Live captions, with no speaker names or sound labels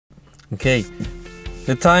Okay,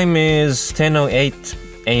 the time is 10:08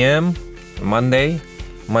 a.m. Monday.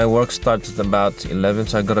 My work starts at about 11,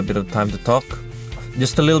 so I got a bit of time to talk.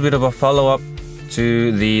 Just a little bit of a follow-up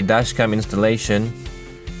to the dashcam installation.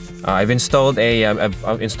 I've installed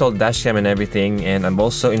dashcam and everything, and I've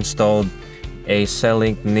also installed a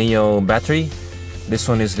Cell-Link Neo battery. This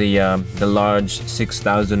one is the large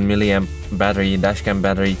 6,000 milliamp battery, dashcam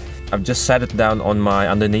battery. I've just sat it down on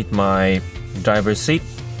underneath my driver's seat.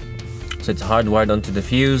 So it's hardwired onto the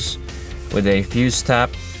fuse with a fuse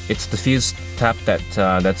tap. It's the fuse tap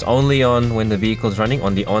that's only on when the vehicle's running,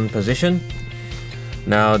 on the on position.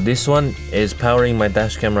 Now this one is powering my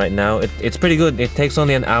dashcam right now. It's pretty good. It takes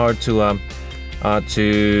only an hour to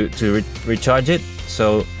recharge it.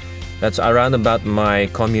 So that's around about my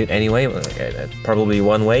commute anyway, probably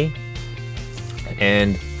one way.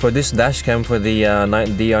 And for this dashcam, for the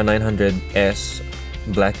DR900S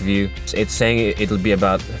Blackview, it's saying it'll be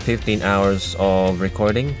about 15 hours of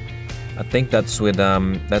recording. I think that's with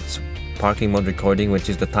that's parking mode recording, which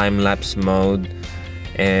is the time-lapse mode,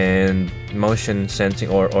 and motion sensing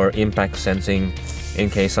or impact sensing in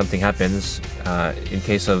case something happens, in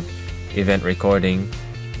case of event recording.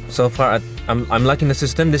 So far I'm liking the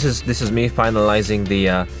system. This is me finalizing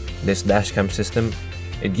the this dashcam system.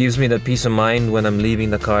 It gives me the peace of mind when I'm leaving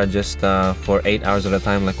the car just for 8 hours at a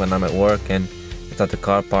time, like when I'm at work and it's at the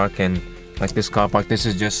car park. And like this car park, this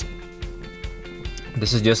is just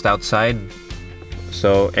outside,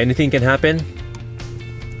 so anything can happen.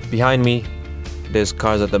 Behind me there's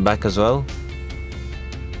cars at the back as well.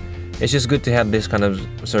 It's just good to have this kind of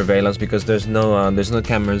surveillance because there's no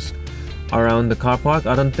cameras around the car park.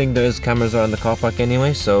 I don't think there's cameras around the car park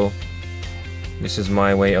anyway, so this is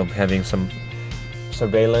my way of having some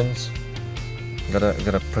surveillance.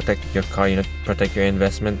 Gotta protect your car, you know, protect your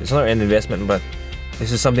investment. It's not an investment, but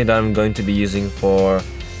this is something that I'm going to be using for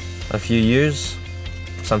a few years.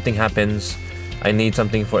 If something happens, I need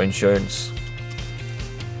something for insurance,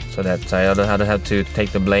 so that I don't have to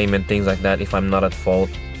take the blame and things like that if I'm not at fault.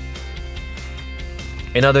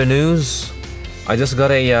 In other news, I just got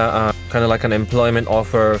a kind of like an employment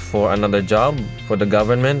offer for another job for the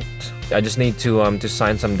government. I just need to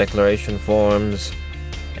sign some declaration forms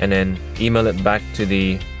and then email it back to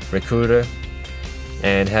the recruiter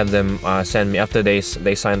and have them send me, after they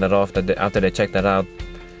sign that off, after they check that out,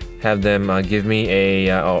 have them give me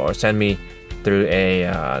or send me through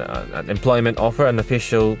an employment offer, an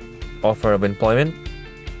official offer of employment.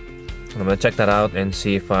 I'm gonna check that out and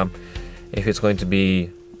see if it's going to be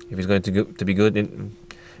good.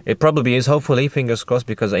 It probably is, hopefully, fingers crossed,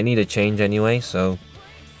 because I need a change anyway. So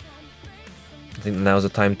I think now's the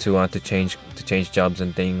time to change jobs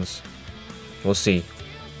and things. We'll see.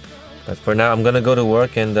 But for now, I'm gonna go to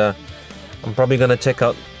work, and I'm probably gonna check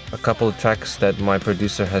out a couple of tracks that my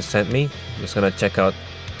producer has sent me. Just gonna check out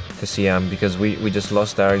to see because we just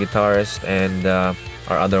lost our guitarist and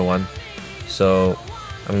our other one, so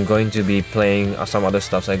I'm going to be playing some other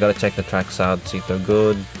stuff. So I gotta check the tracks out, see if they're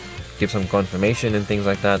good, give some confirmation and things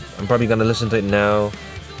like that. I'm probably gonna listen to it now,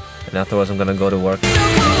 and afterwards I'm gonna go to work.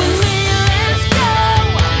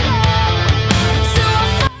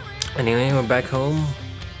 Anyway, we're back home.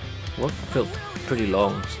 Work felt pretty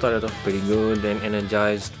long. Started off pretty good and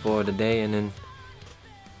energized for the day, and then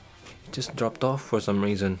it just dropped off for some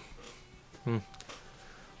reason.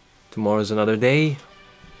 Tomorrow's another day.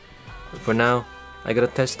 But for now, I gotta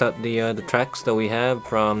test out the tracks that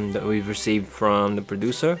we've received from the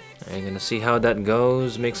producer. I'm gonna see how that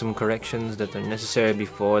goes, make some corrections that are necessary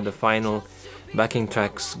before the final backing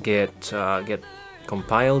tracks get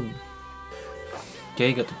compiled.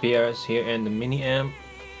 Okay, got the PRS here and the mini amp.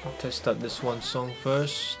 I'll test out this one song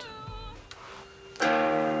first.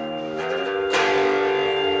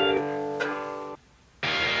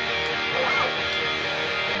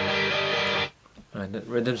 Alright, that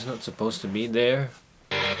rhythm's not supposed to be there.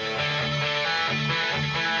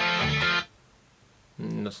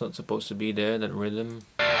 That's not supposed to be there, that rhythm.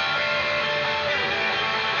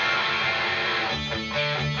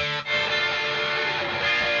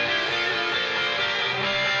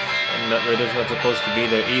 And that rhythm's not supposed to be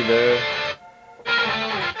there either.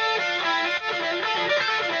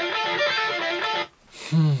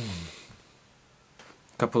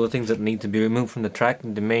 Couple of things that need to be removed from the track.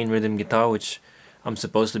 The main rhythm guitar, which I'm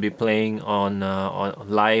supposed to be playing on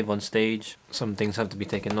live on stage. Some things have to be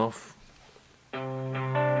taken off.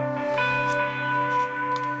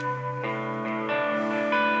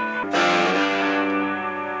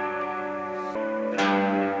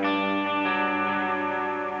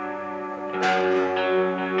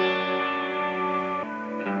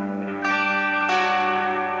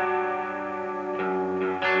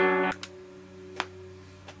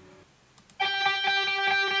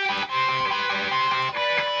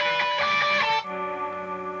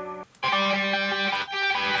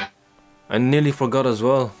 I nearly forgot as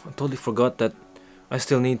well. I totally forgot that I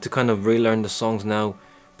still need to kind of relearn the songs now.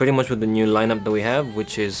 Pretty much with the new lineup that we have,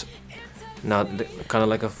 which is now kind of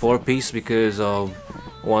like a 4-piece because of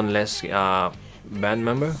one less band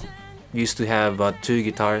member. Used to have 2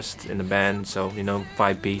 guitarists in the band, so you know,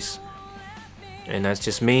 5-piece. And that's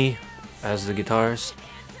just me as the guitarist.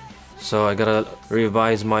 So I gotta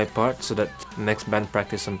revise my part so that next band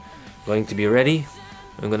practice I'm going to be ready.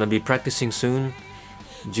 I'm gonna be practicing soon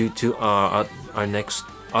due to our next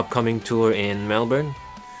upcoming tour in Melbourne,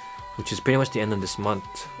 which is pretty much the end of this month,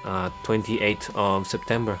 28th of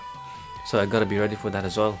September. So I gotta be ready for that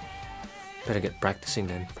as well. Better get practicing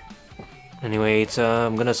then. Anyway,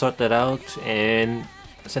 I'm gonna sort that out and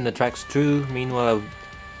send the tracks through. Meanwhile,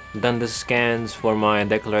 I've done the scans for my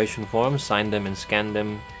declaration forms, signed them and scanned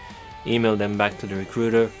them, emailed them back to the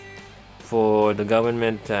recruiter for the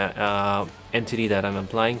government entity that I'm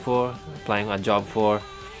applying a job for.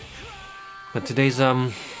 But today's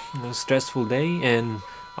a stressful day, and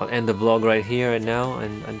I'll end the vlog right here and now.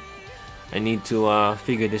 And I need to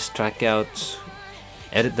figure this track out,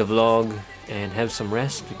 edit the vlog, and have some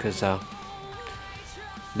rest because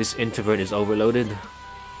this introvert is overloaded.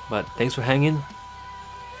 But thanks for hanging.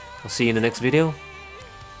 I'll see you in the next video.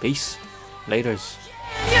 Peace. Laters.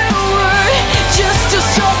 Just to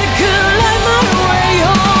stop the good.